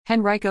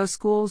Henrico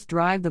Schools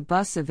Drive the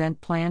Bus event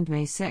planned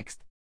May 6.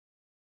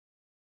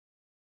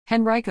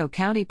 Henrico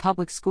County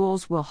Public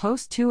Schools will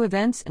host 2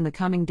 events in the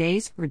coming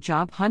days for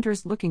job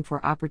hunters looking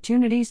for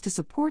opportunities to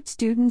support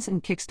students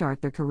and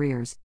kickstart their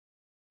careers.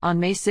 On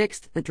May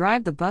 6, the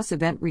Drive the Bus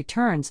event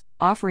returns,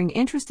 offering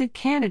interested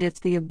candidates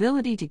the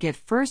ability to get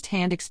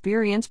first-hand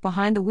experience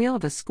behind the wheel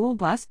of a school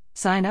bus.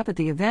 Sign up at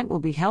the event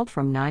will be held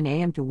from 9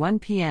 a.m. to 1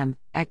 p.m.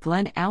 at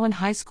Glen Allen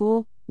High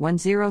School,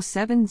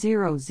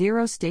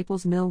 10700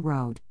 Staples Mill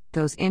Road.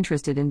 Those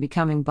interested in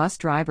becoming bus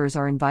drivers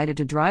are invited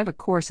to drive a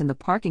course in the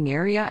parking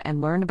area and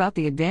learn about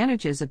the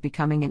advantages of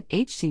becoming an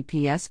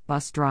HCPS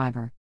bus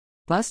driver.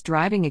 Bus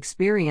driving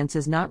experience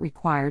is not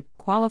required.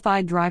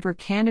 Qualified driver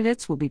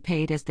candidates will be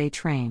paid as they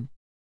train.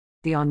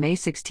 On May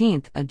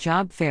 16, a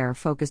job fair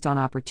focused on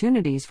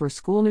opportunities for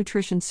school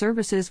nutrition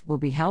services will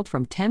be held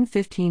from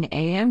 10:15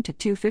 a.m. to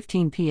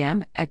 2:15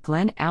 p.m. at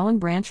Glen Allen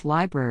Branch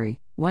Library,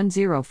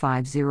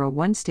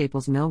 10501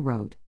 Staples Mill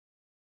Road.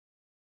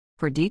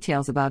 For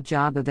details about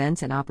job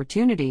events and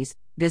opportunities,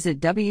 visit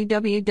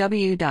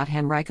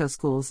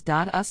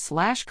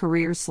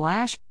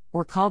www.henricoschools.us/careers/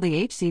 or call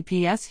the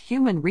HCPS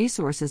Human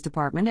Resources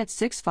Department at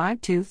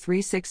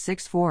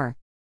 652-3664.